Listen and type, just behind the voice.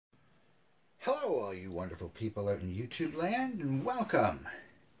Hello, all you wonderful people out in YouTube land, and welcome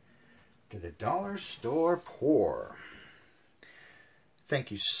to the Dollar Store Pour.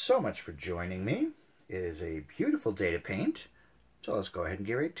 Thank you so much for joining me. It is a beautiful day to paint, so let's go ahead and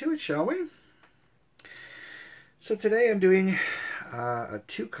get right to it, shall we? So today I'm doing a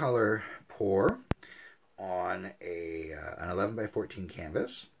two-color pour on an 11 by 14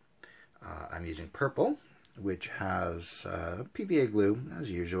 canvas. I'm using purple, which has PVA glue,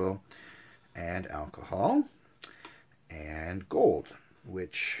 as usual, and alcohol, and gold,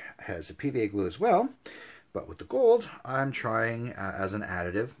 which has a PVA glue as well, but with the gold I'm trying as an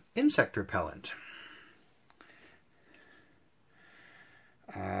additive insect repellent.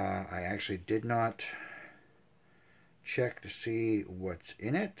 I actually did not check to see what's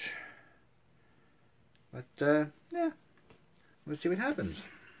in it, but yeah, let's see what happens.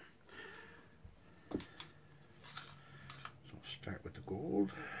 So we'll start with the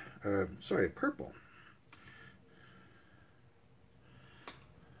gold. Sorry, purple.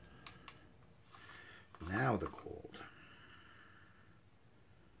 Now the gold.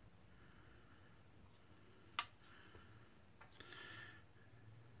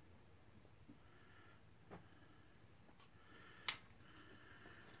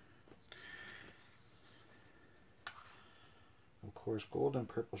 Of course, gold and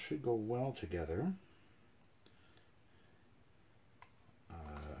purple should go well together.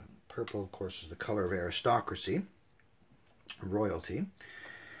 Purple, of course, is the color of aristocracy, royalty.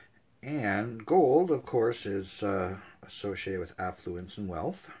 And gold, of course, is associated with affluence and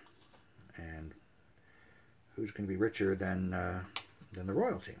wealth. And who's going to be richer than the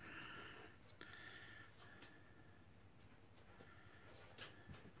royalty?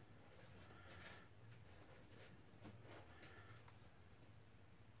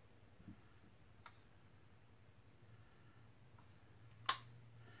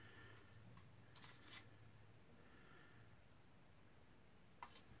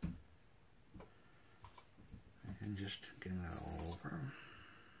 And just getting that all over.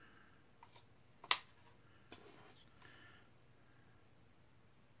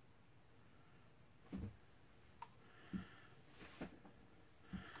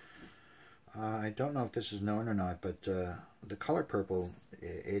 I don't know if this is known or not, but the color purple,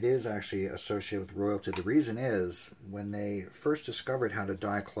 it is actually associated with royalty. The reason is, when they first discovered how to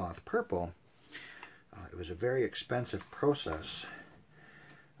dye cloth purple, it was a very expensive process.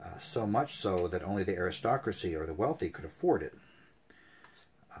 So much so that only the aristocracy or the wealthy could afford it.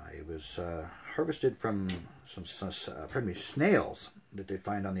 It was harvested from some snails that they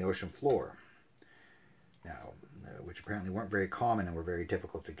find on the ocean floor. Now, which apparently weren't very common and were very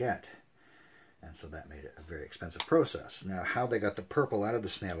difficult to get. And so that made it a very expensive process. Now, how they got the purple out of the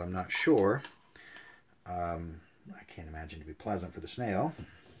snail, I'm not sure. I can't imagine it to be pleasant for the snail.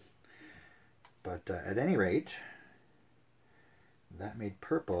 But at any rate, that made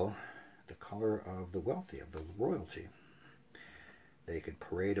purple the color of the wealthy, of the royalty. They could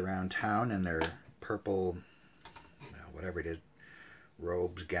parade around town in their purple, whatever it is,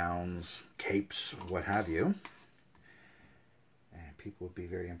 robes, gowns, capes, what have you. And people would be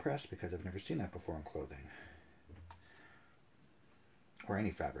very impressed because I've never seen that before in clothing. Or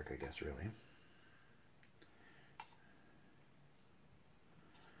any fabric, I guess, really.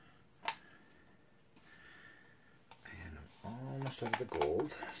 Almost out of the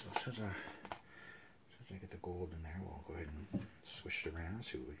gold, so as soon as I get the gold in there, we'll go ahead and swish it around and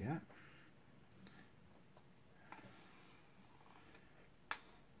see what we get.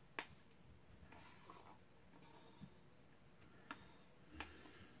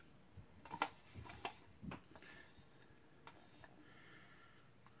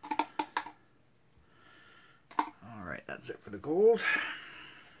 Alright, that's it for the gold.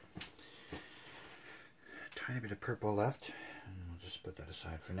 Tiny bit of purple left, and we'll just put that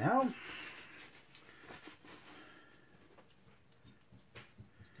aside for now.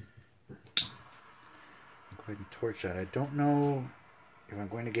 I'll go ahead and torch that. I don't know if I'm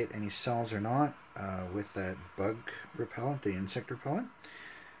going to get any cells or not with that bug repellent, the insect repellent.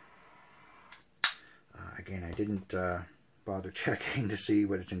 Again, I didn't bother checking to see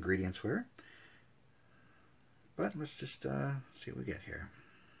what its ingredients were. But let's just see what we get here.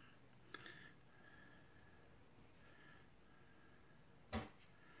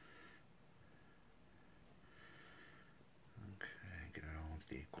 Get it all of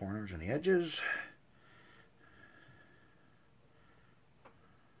the corners and the edges.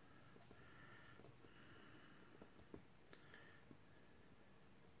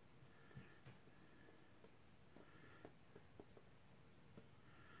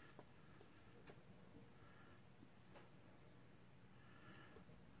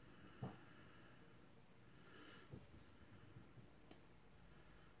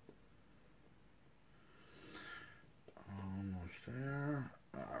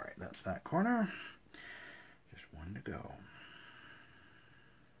 That's that corner. Just one to go.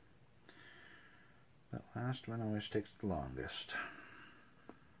 That last one always takes the longest.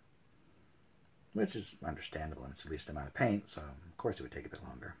 Which is understandable, and it's the least amount of paint, so of course it would take a bit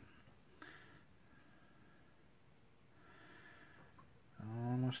longer.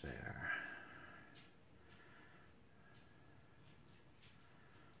 Almost there.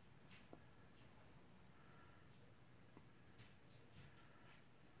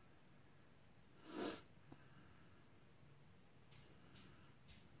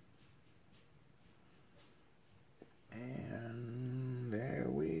 And there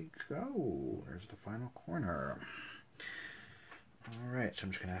we go. There's the final corner. Alright, so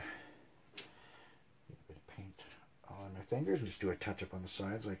I'm just going to get a bit of paint on my fingers and just do a touch-up on the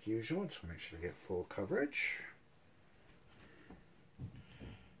sides like usual. Just make sure to get full coverage.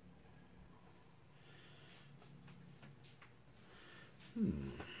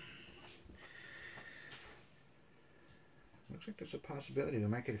 Looks like there's a possibility we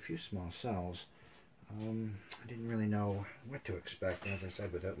might get a few small cells. I didn't really know what to expect, as I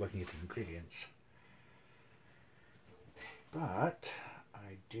said, without looking at the ingredients. But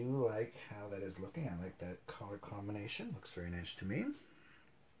I do like how that is looking. I like that color combination. Looks very nice to me.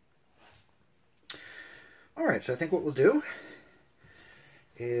 Alright, so I think what we'll do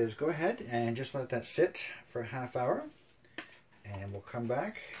is go ahead and just let that sit for a half hour. And we'll come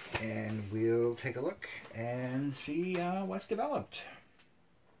back and we'll take a look and see what's developed.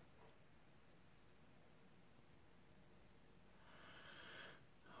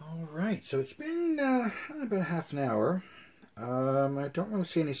 Alright, so it's been about half an hour. I don't really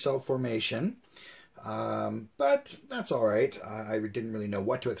see any cell formation, but that's alright. I didn't really know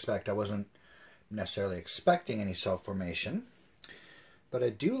what to expect. I wasn't necessarily expecting any cell formation. But I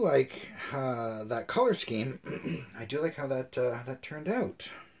do like that color scheme. I do like how that turned out.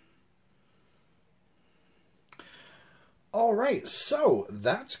 Alright, so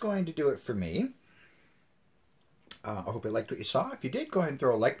that's going to do it for me. I hope you liked what you saw. If you did, go ahead and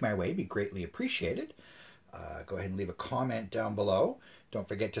throw a like my way. It'd be greatly appreciated. Go ahead and leave a comment down below. Don't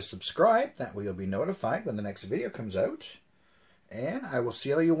forget to subscribe. That way you'll be notified when the next video comes out. And I will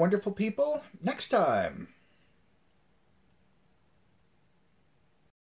see all you wonderful people next time.